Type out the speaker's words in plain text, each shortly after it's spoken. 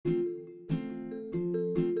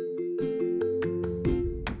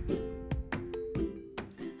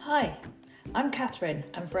I'm Catherine,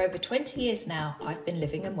 and for over 20 years now, I've been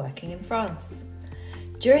living and working in France.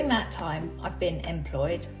 During that time, I've been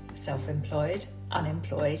employed, self-employed,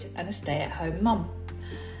 unemployed, and a stay-at-home mum.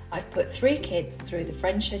 I've put 3 kids through the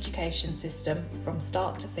French education system from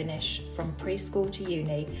start to finish, from preschool to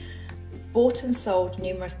uni, bought and sold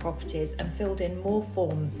numerous properties, and filled in more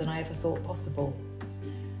forms than I ever thought possible.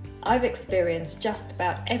 I've experienced just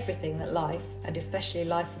about everything that life, and especially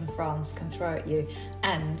life in France, can throw at you,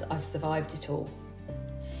 and I've survived it all.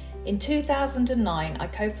 In 2009, I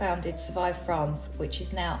co-founded Survive France, which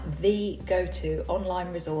is now the go-to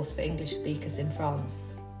online resource for English speakers in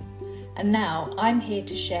France. And now I'm here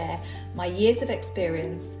to share my years of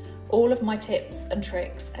experience, all of my tips and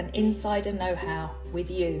tricks and insider know-how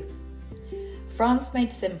with you. France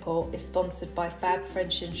Made Simple is sponsored by Fab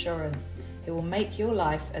French Insurance, who will make your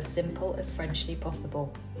life as simple as Frenchly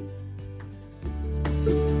possible.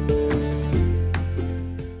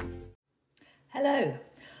 Hello.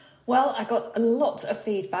 Well, I got a lot of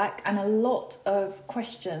feedback and a lot of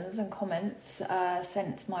questions and comments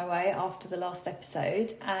sent my way after the last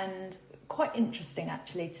episode, and quite interesting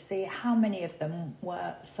actually to see how many of them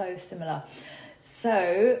were so similar.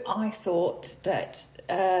 So I thought that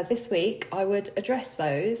this week I would address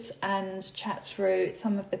those and chat through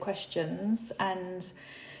some of the questions and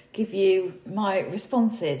give you my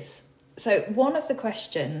responses. So one of the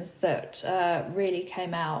questions that really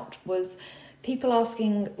came out was people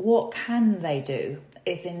asking what can they do,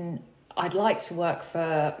 is in I'd like to work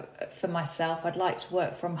for myself, I'd like to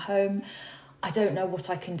work from home, I don't know what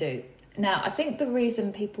I can do. Now, I think the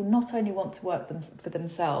reason people not only want to work for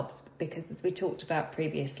themselves, because as we talked about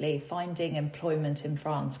previously, finding employment in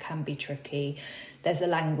France can be tricky. There's a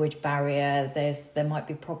language barrier, there might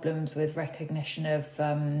be problems with recognition of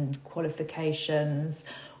qualifications,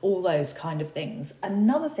 all those kind of things.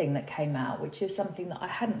 Another thing that came out, which is something that I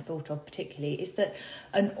hadn't thought of particularly, is that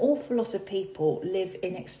an awful lot of people live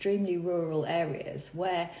in extremely rural areas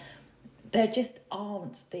where there just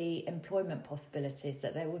aren't the employment possibilities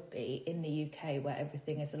that there would be in the UK, where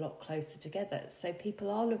everything is a lot closer together. So people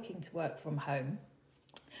are looking to work from home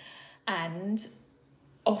and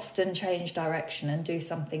often change direction and do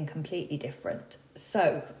something completely different.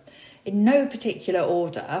 So in no particular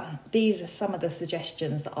order, these are some of the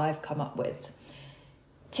suggestions that I've come up with.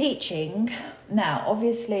 Teaching, now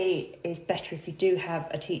obviously is better if you do have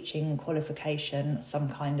a teaching qualification, some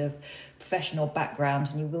kind of professional background,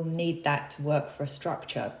 and you will need that to work for a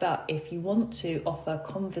structure. But if you want to offer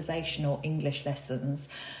conversational English lessons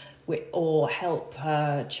or help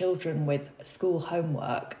children with school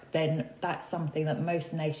homework, then that's something that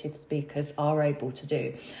most native speakers are able to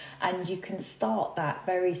do. And you can start that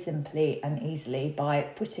very simply and easily by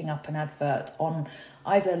putting up an advert on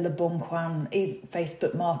either Le Bon Coin,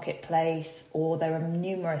 Facebook Marketplace, or there are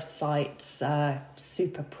numerous sites,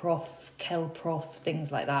 Superprof, Kelprof,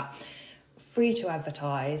 things like that, free to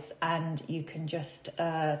advertise, and you can just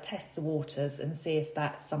test the waters and see if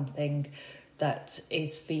that's something that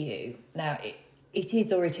is for you. Now, it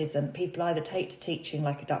is or it isn't. People either take to teaching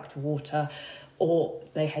like a duck to water or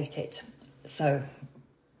they hate it. So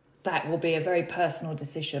that will be a very personal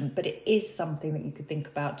decision, but it is something that you could think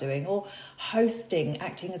about doing. Or hosting,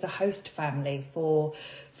 acting as a host family for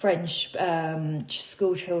French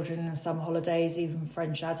school children and some holidays, even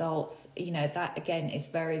French adults. You know, that again is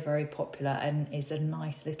very, very popular and is a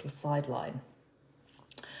nice little sideline.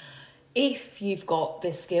 If you've got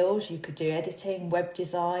the skills, you could do editing, web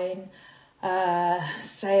design,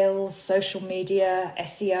 sales, social media,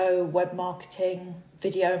 SEO, web marketing,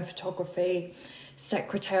 video and photography,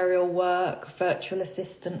 secretarial work, virtual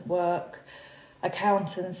assistant work,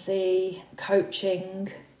 accountancy,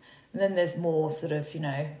 coaching. And then there's more sort of,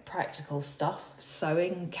 practical stuff,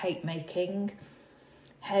 sewing, cake making,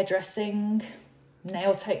 hairdressing,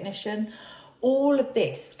 nail technician. All of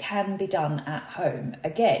this can be done at home.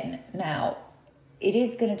 Again, now, it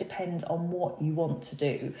is going to depend on what you want to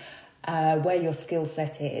do, where your skill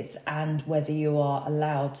set is, and whether you are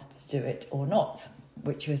allowed to do it or not,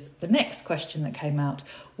 which was the next question that came out.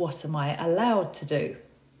 What am I allowed to do?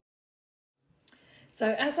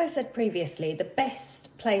 So as I said previously, the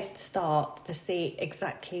best place to start to see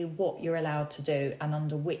exactly what you're allowed to do and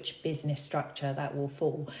under which business structure that will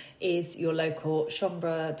fall is your local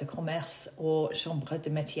Chambre de Commerce or Chambre de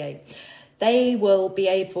Métier. They will be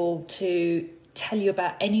able to tell you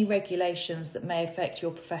about any regulations that may affect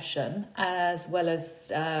your profession, as well as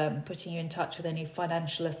putting you in touch with any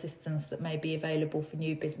financial assistance that may be available for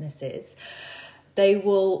new businesses. They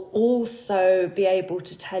will also be able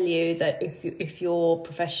to tell you that if your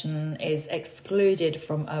profession is excluded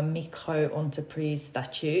from a micro-entreprise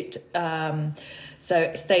statute, so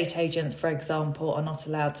estate agents, for example, are not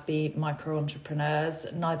allowed to be micro-entrepreneurs,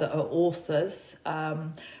 neither are authors,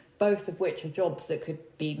 both of which are jobs that could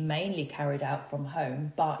be mainly carried out from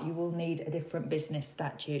home, but you will need a different business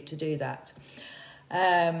statute to do that.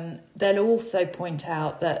 They'll also point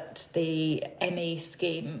out that the ME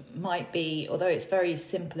scheme might be, although it's very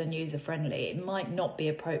simple and user-friendly, it might not be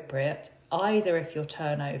appropriate either if your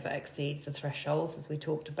turnover exceeds the thresholds, as we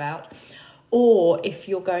talked about, or if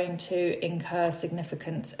you're going to incur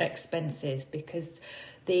significant expenses, because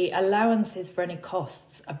the allowances for any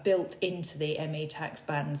costs are built into the ME tax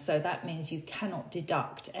band, so that means you cannot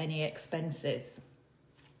deduct any expenses.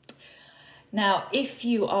 Now, if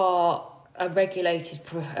you are a regulated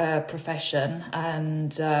profession,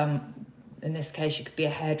 and in this case you could be a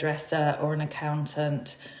hairdresser or an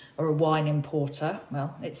accountant or a wine importer.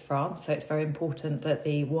 Well, it's France, so it's very important that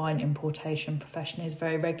the wine importation profession is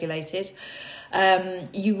very regulated.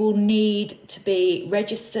 You will need to be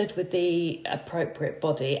registered with the appropriate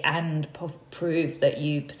body and prove that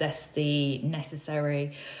you possess the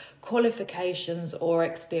necessary qualifications or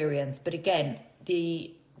experience. But again,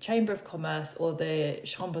 the Chamber of Commerce or the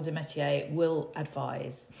Chambre de Métier will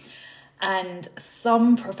advise. And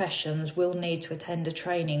some professions will need to attend a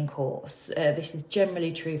training course. This is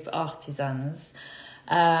generally true for artisans.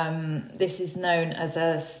 This is known as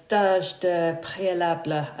a stage de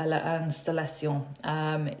préalable à l'installation.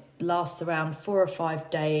 It lasts around 4 or 5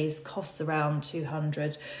 days, costs around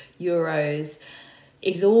 €200,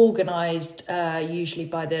 is organised usually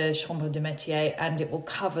by the Chambre de Métier, and it will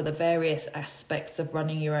cover the various aspects of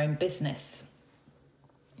running your own business.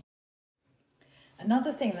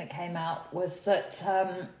 Another thing that came out was that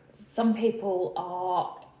some people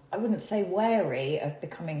are, I wouldn't say wary of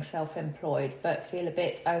becoming self-employed, but feel a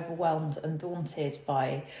bit overwhelmed and daunted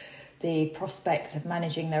by the prospect of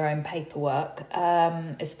managing their own paperwork,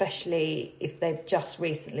 especially if they've just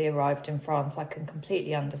recently arrived in France. I can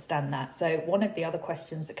completely understand that. So one of the other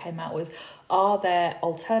questions that came out was, are there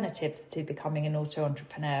alternatives to becoming an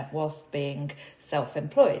auto-entrepreneur whilst being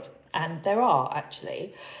self-employed? And there are,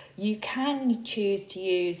 actually. You can choose to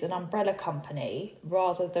use an umbrella company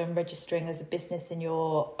rather than registering as a business in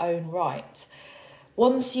your own right.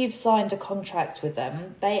 Once you've signed a contract with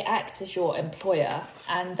them, they act as your employer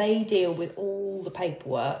and they deal with all the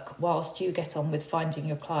paperwork whilst you get on with finding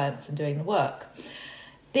your clients and doing the work.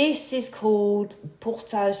 This is called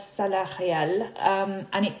portage salarial,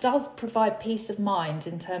 and it does provide peace of mind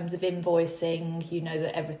in terms of invoicing. You know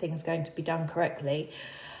that everything's going to be done correctly.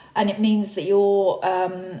 And it means that you're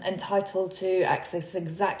entitled to access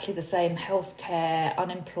exactly the same healthcare,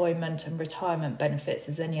 unemployment and retirement benefits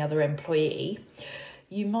as any other employee.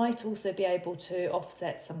 You might also be able to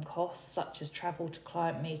offset some costs, such as travel to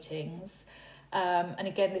client meetings. And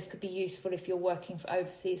again, this could be useful if you're working for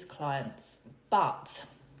overseas clients. But,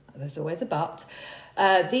 there's always a but,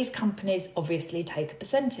 these companies obviously take a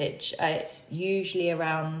percentage. It's usually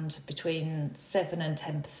around between 7 and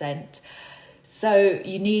 10%. So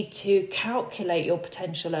you need to calculate your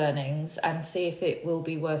potential earnings and see if it will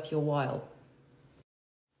be worth your while.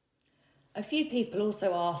 A few people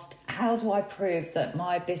also asked, how do I prove that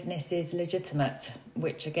my business is legitimate?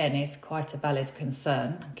 Which again is quite a valid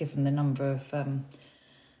concern, given the number of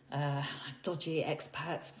dodgy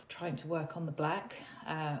expats trying to work on the black,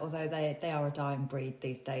 although they are a dying breed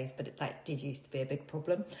these days, but that did used to be a big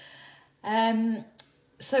problem.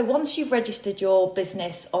 So once you've registered your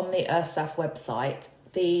business on the URSSAF website,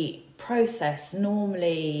 the process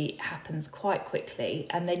normally happens quite quickly,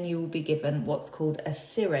 and then you will be given what's called a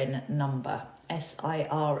SIREN number,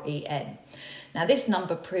 SIREN. Now this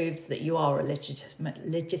number proves that you are a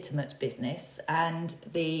legitimate business, and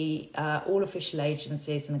the all official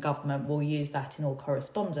agencies and the government will use that in all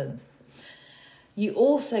correspondence. You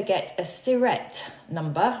also get a SIRET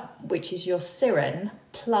number, which is your SIREN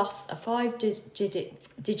plus a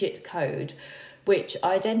 5-digit code, which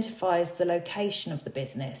identifies the location of the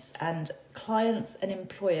business, and clients and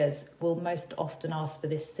employers will most often ask for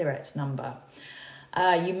this SIRET number.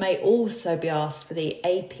 You may also be asked for the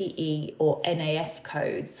APE or NAF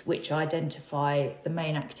codes, which identify the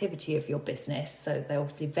main activity of your business. So they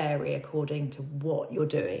obviously vary according to what you're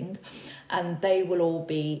doing, and they will all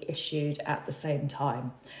be issued at the same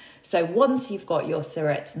time. So once you've got your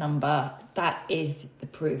SIRET number, that is the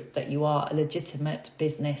proof that you are a legitimate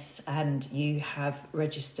business and you have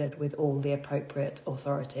registered with all the appropriate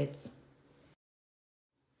authorities.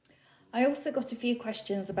 I also got a few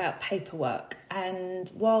questions about paperwork,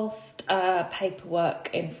 and whilst paperwork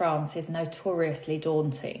in France is notoriously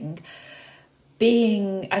daunting,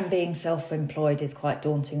 being self-employed is quite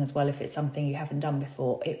daunting as well if it's something you haven't done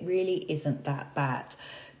before. It really isn't that bad,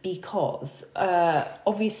 because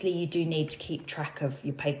obviously you do need to keep track of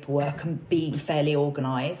your paperwork and be fairly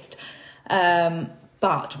organised.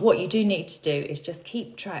 But what you do need to do is just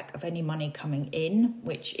keep track of any money coming in,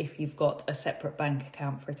 which if you've got a separate bank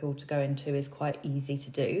account for it all to go into is quite easy to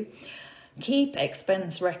do. Keep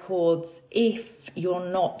expense records if you're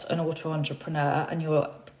not an auto-entrepreneur and you're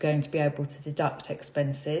going to be able to deduct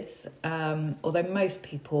expenses, although most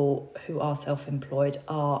people who are self-employed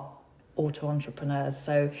are auto-entrepreneurs,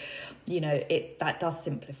 so that does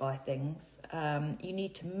simplify things. You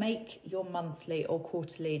need to make your monthly or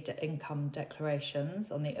quarterly income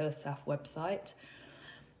declarations on the URSSAF website.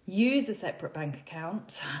 Use a separate bank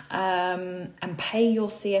account and pay your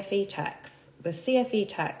CFE tax. The CFE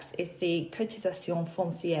tax is the Cotisation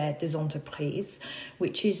Foncière des Entreprises,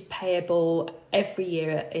 which is payable every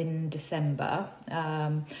year in December.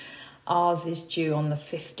 Ours is due on the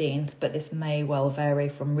 15th, but this may well vary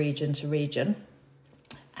from region to region.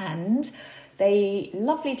 And the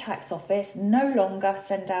lovely tax office no longer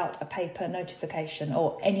send out a paper notification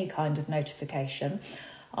or any kind of notification.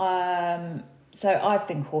 So I've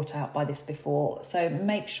been caught out by this before. So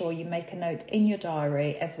make sure you make a note in your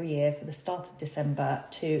diary every year for the start of December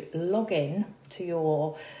to log in to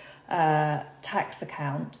your tax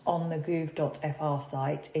account on the gouv.fr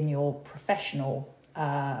site in your professional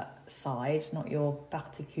side, not your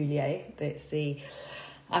particulier, it's the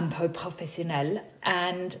impôt professionnel,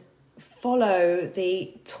 and follow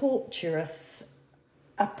the torturous,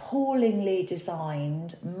 appallingly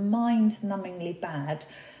designed, mind-numbingly bad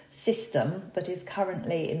system that is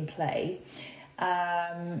currently in play,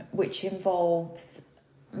 which involves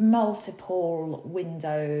multiple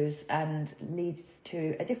windows and leads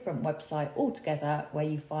to a different website altogether where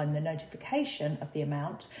you find the notification of the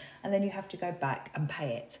amount and then you have to go back and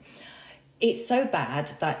pay it. It's so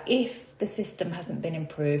bad that if the system hasn't been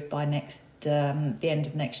improved by the end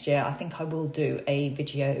of next year, I think I will do a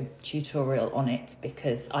video tutorial on it,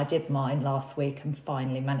 because I did mine last week and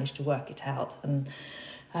finally managed to work it out. And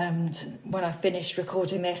when I finished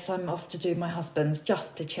recording this, I'm off to do my husband's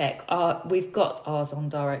just to check. We've got ours on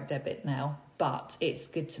direct debit now, but it's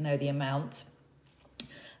good to know the amount.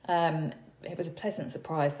 It was a pleasant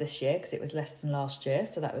surprise this year because it was less than last year,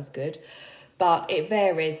 so that was good. But it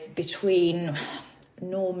varies between,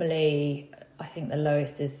 normally, I think the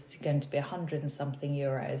lowest is going to be 100 and something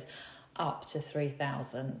euros, up to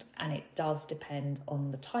 3,000, and it does depend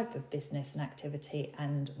on the type of business and activity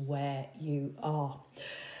and where you are.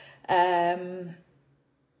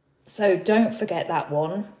 So don't forget that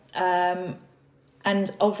one.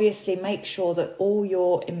 And obviously make sure that all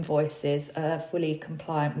your invoices are fully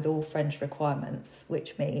compliant with all French requirements,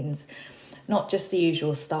 which means not just the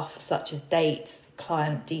usual stuff such as date,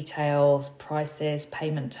 client details, prices,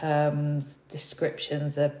 payment terms,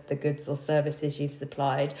 descriptions of the goods or services you've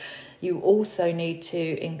supplied. You also need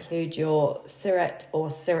to include your SIRET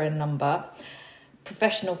or SIREN number,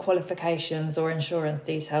 professional qualifications or insurance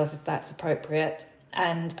details if that's appropriate.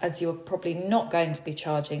 And as you're probably not going to be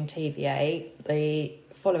charging TVA, the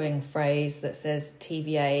following phrase that says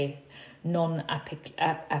TVA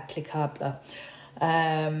non-applicable.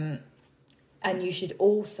 And you should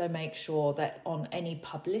also make sure that on any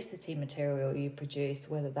publicity material you produce,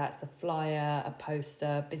 whether that's a flyer, a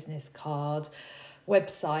poster, business card,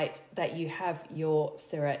 website, that you have your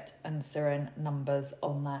SIRET and SIREN numbers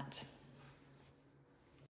on that.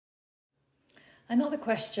 Another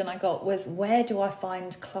question I got was, where do I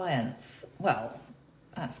find clients? Well,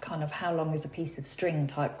 that's kind of how long is a piece of string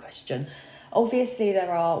type question. Obviously,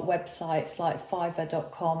 there are websites like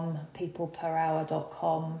Fiverr.com,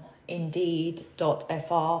 peopleperhour.com,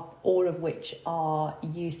 Indeed.fr, all of which are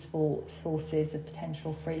useful sources of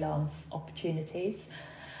potential freelance opportunities.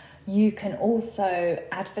 You can also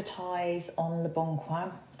advertise on Le Bon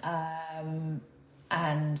Coin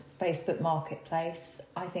and Facebook Marketplace.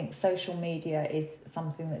 I think social media is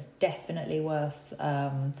something that's definitely worth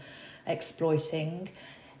exploiting.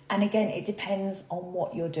 And again, it depends on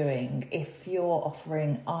what you're doing. If you're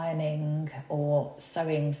offering ironing or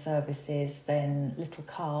sewing services, then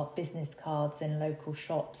business cards in local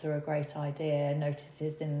shops are a great idea.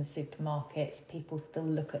 Notices in the supermarkets, people still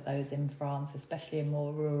look at those in France, especially in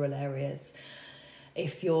more rural areas.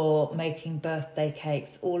 If you're making birthday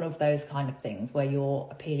cakes, all of those kind of things where you're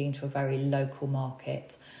appealing to a very local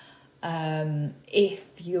market.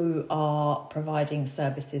 If you are providing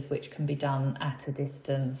services which can be done at a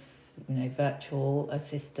distance, that's, virtual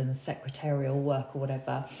assistance, secretarial work or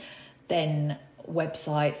whatever, then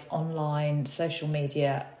websites, online, social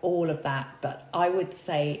media, all of that. But I would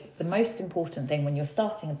say the most important thing when you're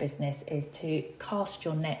starting a business is to cast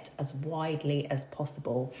your net as widely as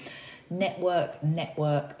possible. Network,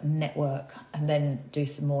 network, network, and then do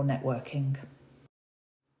some more networking.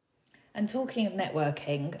 And talking of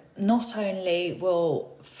networking, not only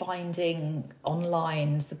will finding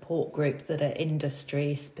online support groups that are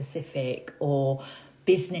industry specific or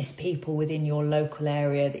business people within your local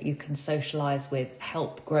area that you can socialise with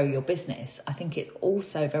help grow your business, I think it's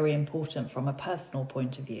also very important from a personal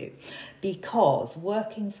point of view, because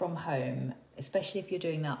working from home, especially if you're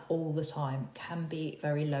doing that all the time, can be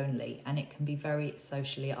very lonely and it can be very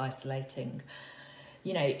socially isolating.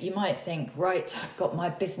 You might think, right, I've got my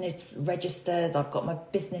business registered, I've got my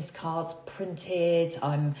business cards printed,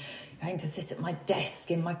 I'm going to sit at my desk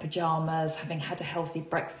in my pyjamas, having had a healthy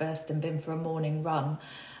breakfast and been for a morning run.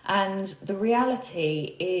 And the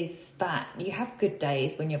reality is that you have good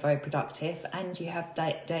days when you're very productive, and you have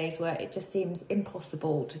days where it just seems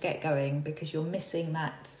impossible to get going because you're missing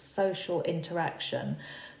that social interaction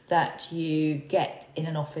that you get in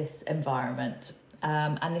an office environment.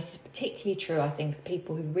 And this is particularly true, I think, of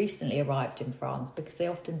people who've recently arrived in France, because they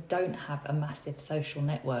often don't have a massive social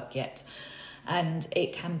network yet. And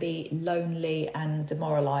it can be lonely and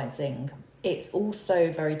demoralising. It's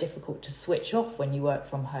also very difficult to switch off when you work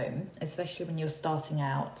from home, especially when you're starting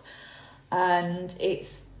out. And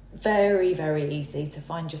it's very, very easy to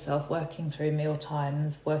find yourself working through meal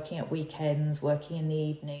times, working at weekends, working in the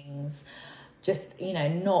evenings, just,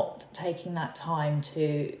 not taking that time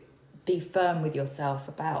to be firm with yourself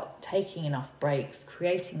about taking enough breaks,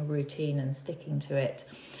 creating a routine and sticking to it,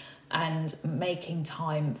 and making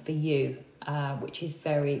time for you, which is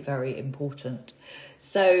very, very important.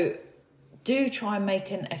 So do try and make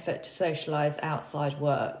an effort to socialise outside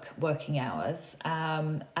working hours.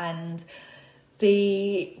 And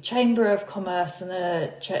the Chamber of Commerce and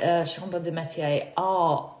the Chambre de Métier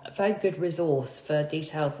are a very good resource for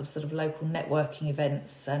details of sort of local networking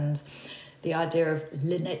events, and the idea of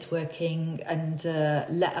le networking and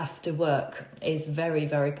le after work is very,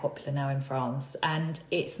 very popular now in France. And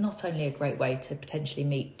it's not only a great way to potentially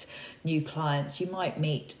meet new clients, you might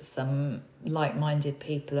meet some like-minded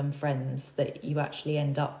people and friends that you actually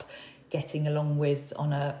end up getting along with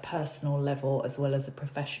on a personal level as well as a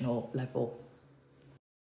professional level.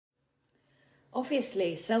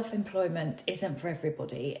 Obviously, self-employment isn't for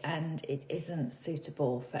everybody, and it isn't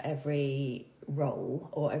suitable for every role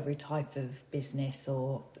or every type of business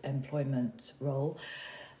or employment role.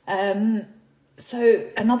 So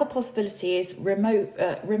another possibility is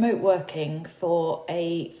remote working for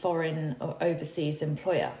a foreign or overseas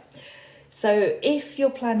employer. So if you're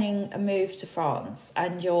planning a move to France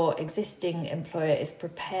and your existing employer is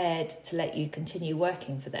prepared to let you continue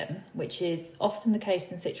working for them, which is often the case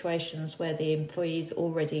in situations where the employee is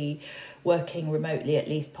already working remotely at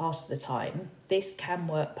least part of the time, this can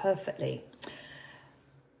work perfectly.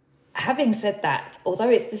 Having said that, although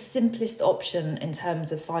it's the simplest option in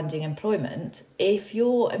terms of finding employment, if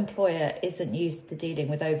your employer isn't used to dealing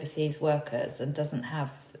with overseas workers and doesn't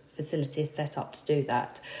have facilities set up to do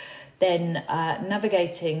that, then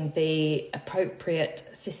navigating the appropriate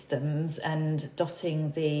systems and dotting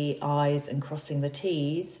the I's and crossing the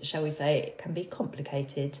T's, shall we say, can be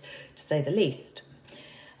complicated, to say the least.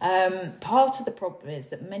 Part of the problem is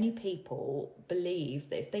that many people believe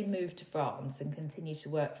that if they move to France and continue to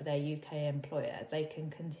work for their UK employer, they can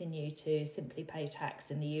continue to simply pay tax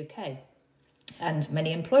in the UK. And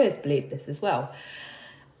many employers believe this as well.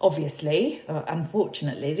 Obviously,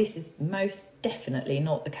 unfortunately, this is most definitely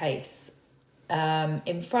not the case.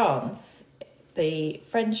 In France, the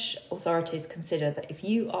French authorities consider that if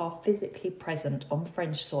you are physically present on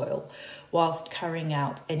French soil whilst carrying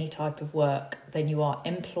out any type of work, then you are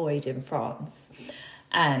employed in France.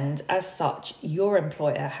 And as such, your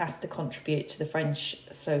employer has to contribute to the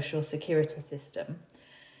French social security system.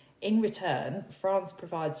 In return, France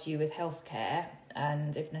provides you with healthcare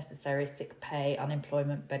and, if necessary, sick pay,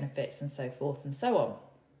 unemployment benefits, and so forth and so on.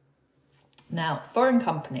 Now, foreign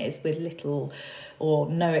companies with little or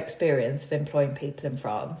no experience of employing people in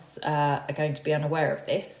France are going to be unaware of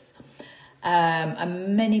this.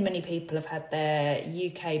 And many people have had their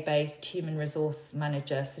UK-based human resource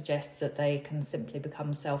manager suggest that they can simply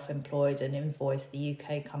become self-employed and invoice the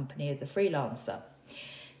UK company as a freelancer.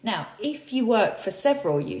 Now, if you work for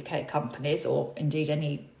several UK companies, or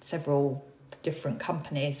indeed several different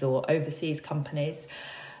companies or overseas companies,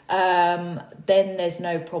 then there's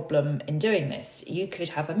no problem in doing this. You could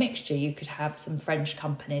have a mixture. You could have some French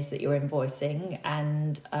companies that you're invoicing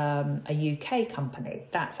and a UK company.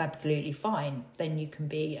 That's absolutely fine. Then you can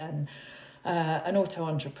be an auto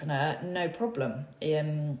entrepreneur, no problem.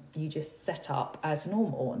 You just set up as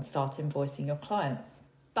normal and start invoicing your clients.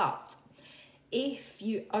 But if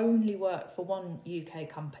you only work for one UK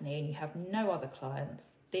company and you have no other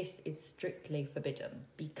clients, this is strictly forbidden,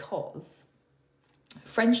 because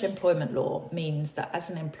French employment law means that as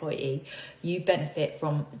an employee, you benefit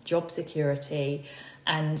from job security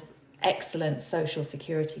and excellent social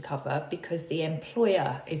security cover because the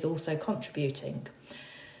employer is also contributing.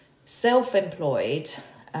 Self-employed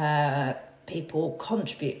people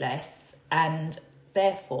contribute less, and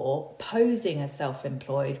therefore posing as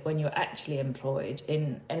self-employed when you're actually employed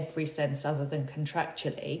in every sense other than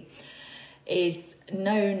contractually is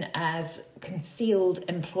known as concealed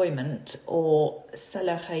employment, or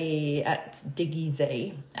salarié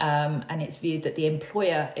déguisé, and it's viewed that the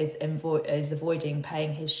employer is avoiding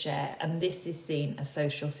paying his share, and this is seen as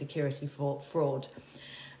social security fraud,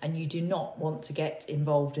 and you do not want to get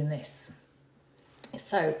involved in this.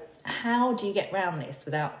 So how do you get around this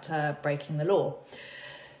without breaking the law?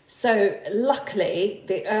 So luckily,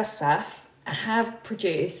 the URSSAF have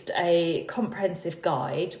produced a comprehensive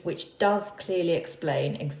guide which does clearly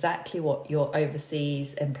explain exactly what your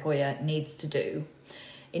overseas employer needs to do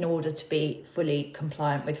in order to be fully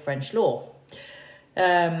compliant with French law.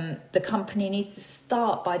 The company needs to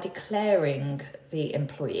start by declaring the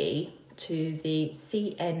employee to the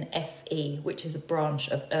CNFE, which is a branch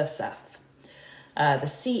of URSSAF. The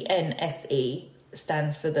CNFE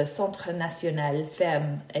stands for the Centre National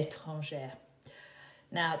Ferme Étrangère.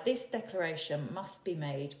 Now, this declaration must be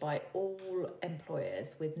made by all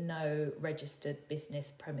employers with no registered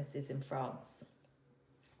business premises in France.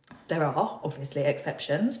 There are obviously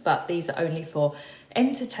exceptions, but these are only for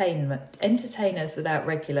entertainers without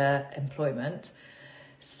regular employment,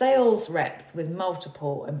 sales reps with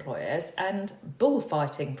multiple employers, and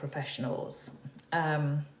bullfighting professionals.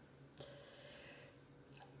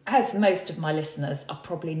 As most of my listeners are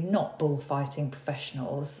probably not bullfighting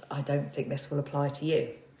professionals, I don't think this will apply to you.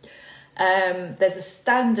 There's a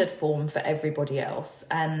standard form for everybody else,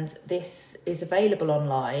 and this is available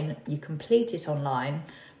online. You complete it online,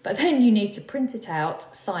 but then you need to print it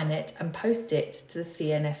out, sign it, and post it to the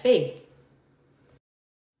CNFE.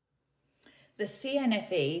 The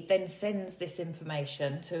CNFE then sends this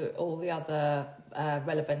information to all the other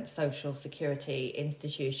relevant social security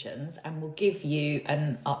institutions and will give you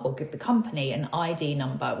or give the company an ID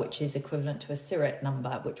number, which is equivalent to a SIRET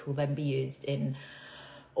number, which will then be used in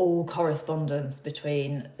all correspondence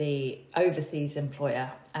between the overseas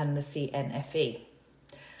employer and the CNFE.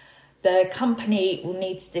 The company will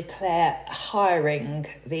need to declare hiring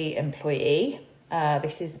the employee.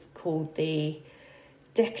 This is called the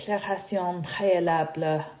Déclaration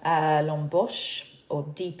préalable à l'embauche, or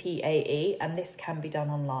DPAE, and this can be done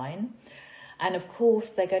online. And of course,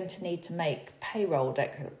 they're going to need to make payroll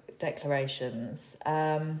declarations,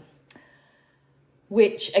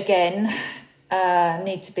 which again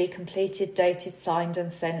need to be completed, dated, signed,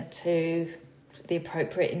 and sent to the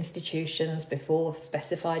appropriate institutions before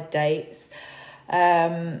specified dates.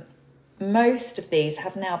 Most of these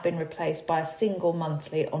have now been replaced by a single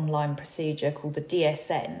monthly online procedure called the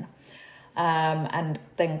DSN. And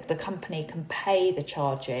then the company can pay the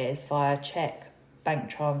charges via cheque, bank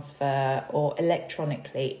transfer, or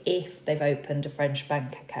electronically if they've opened a French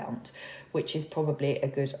bank account, which is probably a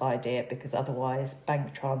good idea because otherwise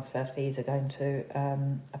bank transfer fees are going to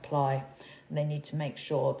apply. And they need to make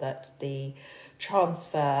sure that the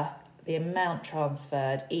amount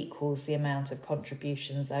transferred equals the amount of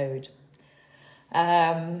contributions owed.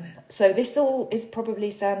 So this all is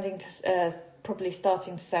probably starting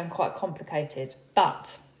to sound quite complicated,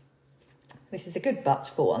 but this is a good but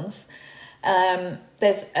for once.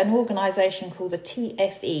 There's an organisation called the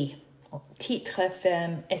TFE, or Titre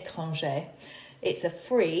Ferme Étranger. It's a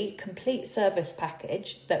free, complete service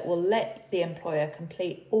package that will let the employer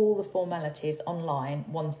complete all the formalities online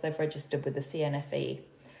once they've registered with the CNFE.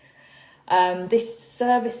 This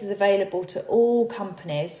service is available to all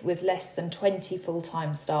companies with less than 20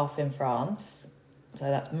 full-time staff in France, so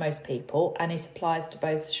that's most people, and it applies to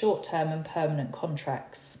both short-term and permanent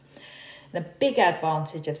contracts. The big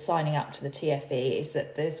advantage of signing up to the TFE is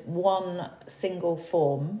that there's one single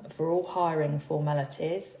form for all hiring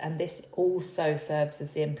formalities, and this also serves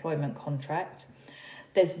as the employment contract.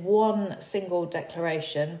 There's one single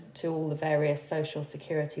declaration to all the various social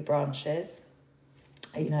security branches,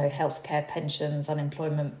 healthcare, pensions,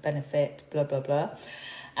 unemployment benefit, blah, blah, blah.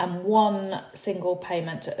 and one single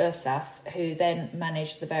payment to URSSAF, who then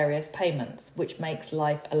manage the various payments, which makes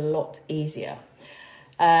life a lot easier.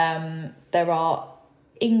 There are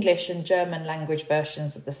English and German language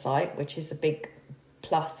versions of the site, which is a big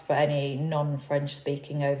plus for any non-French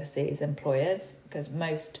speaking overseas employers, because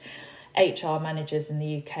most HR managers in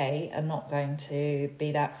the UK are not going to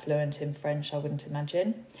be that fluent in French, I wouldn't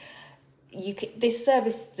imagine. This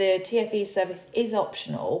service, the TFE service, is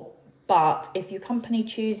optional, but if your company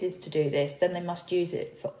chooses to do this, then they must use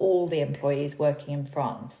it for all the employees working in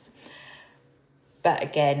France. But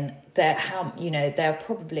again, they're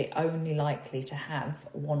probably only likely to have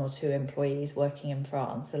one or two employees working in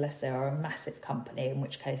France, unless they are a massive company, in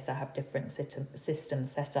which case they have different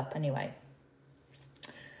systems set up anyway.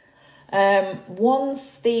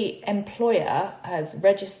 Once the employer has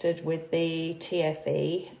registered with the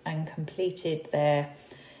TFE and completed their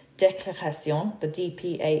déclaration, the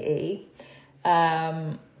DPAE,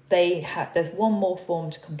 there's one more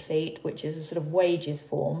form to complete, which is a sort of wages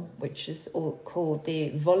form, which is called the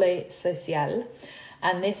volet social,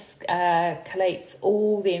 and this collates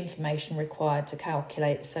all the information required to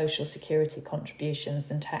calculate social security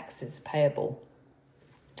contributions and taxes payable.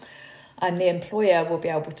 And the employer will be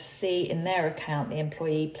able to see in their account the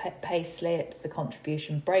employee pay slips, the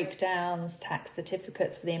contribution breakdowns, tax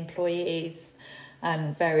certificates for the employees,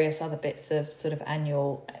 and various other bits of sort of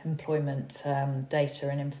annual employment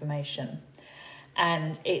data and information.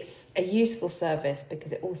 And it's a useful service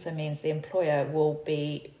because it also means the employer will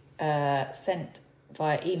be sent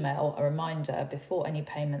via email a reminder before any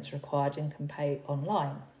payments required and can pay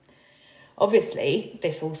online. Obviously,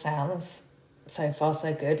 this all sounds so far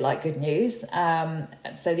so good, like good news.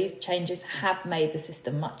 So these changes have made the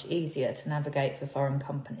system much easier to navigate for foreign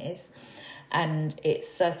companies. And it's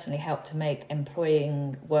certainly helped to make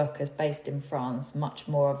employing workers based in France much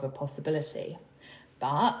more of a possibility.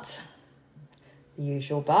 But, the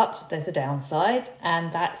usual but, there's a downside,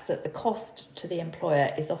 and that's that the cost to the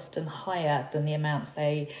employer is often higher than the amounts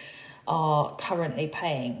they are currently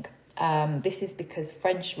paying. This is because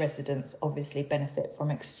French residents obviously benefit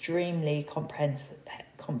from extremely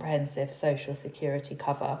comprehensive social security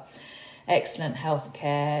cover, excellent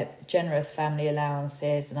healthcare, generous family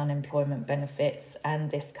allowances and unemployment benefits, and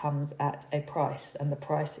this comes at a price, and the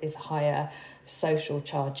price is higher social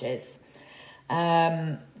charges.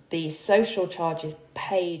 The social charges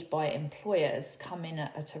paid by employers come in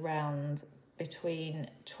at around between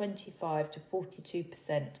 25 to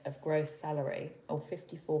 42% of gross salary, or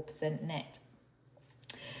 54% net.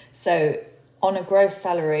 So on a gross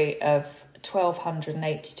salary of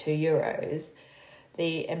 €1,282,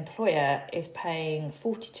 the employer is paying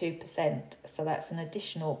 42%, so that's an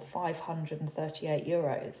additional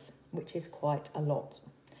 €538, which is quite a lot.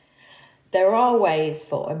 There are ways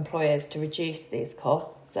for employers to reduce these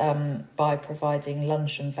costs by providing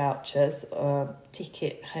luncheon vouchers or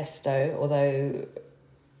ticket resto, although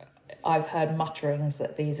I've heard mutterings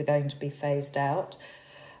that these are going to be phased out,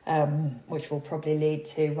 which will probably lead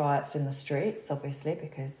to riots in the streets, obviously,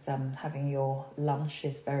 because having your lunch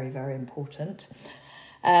is very, very important.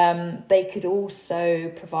 They could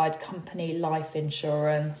also provide company life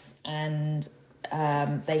insurance, and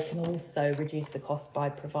they can also reduce the cost by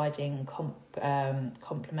providing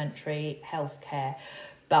complementary healthcare,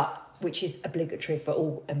 which is obligatory for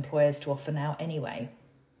all employers to offer now anyway.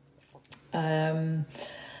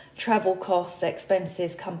 Travel costs,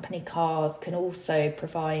 expenses, company cars can also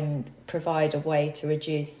provide a way to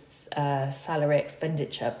reduce salary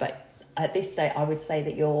expenditure, but at this stage, I would say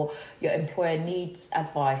that your employer needs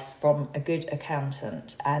advice from a good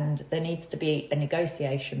accountant, and there needs to be a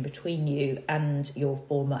negotiation between you and your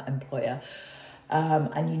former employer.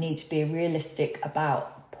 And you need to be realistic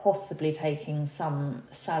about possibly taking some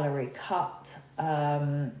salary cut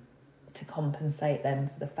to compensate them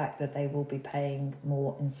for the fact that they will be paying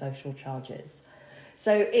more in social charges.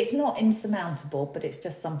 So it's not insurmountable, but it's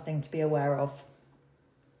just something to be aware of.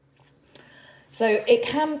 So it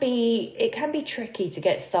can be tricky to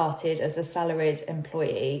get started as a salaried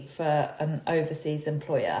employee for an overseas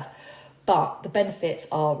employer, but the benefits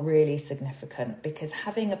are really significant because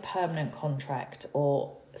having a permanent contract,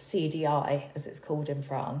 or CDI as it's called in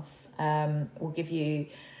France, will give you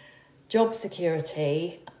job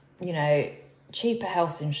security, cheaper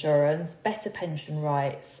health insurance, better pension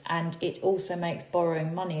rights, and it also makes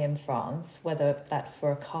borrowing money in France, whether that's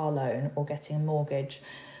for a car loan or getting a mortgage,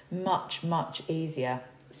 much, much easier.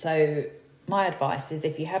 So my advice is,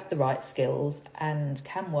 if you have the right skills and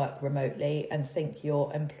can work remotely and think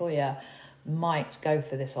your employer might go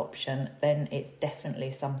for this option, then it's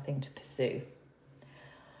definitely something to pursue.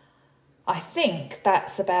 I think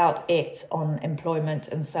that's about it on employment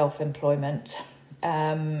and self-employment.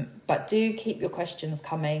 But do keep your questions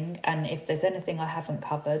coming, and if there's anything I haven't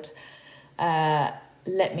covered,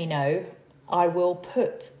 let me know. I will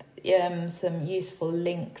put some useful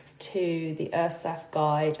links to the ERSAF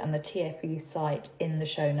guide and the TFE site in the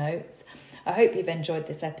show notes. I hope you've enjoyed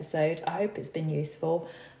this episode. I hope it's been useful,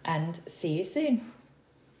 and see you soon.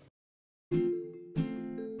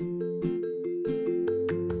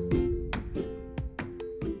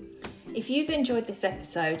 If you've enjoyed this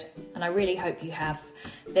episode, and I really hope you have,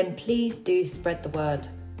 then please do spread the word.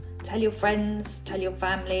 Tell your friends, tell your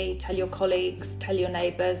family, tell your colleagues, tell your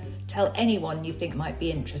neighbours, tell anyone you think might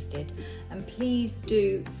be interested. And please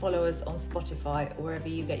do follow us on Spotify or wherever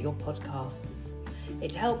you get your podcasts.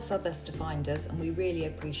 It helps others to find us, and we really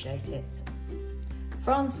appreciate it.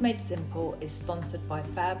 France Made Simple is sponsored by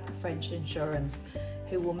Fab French Insurance,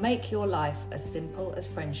 who will make your life as simple as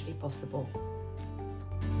Frenchly possible.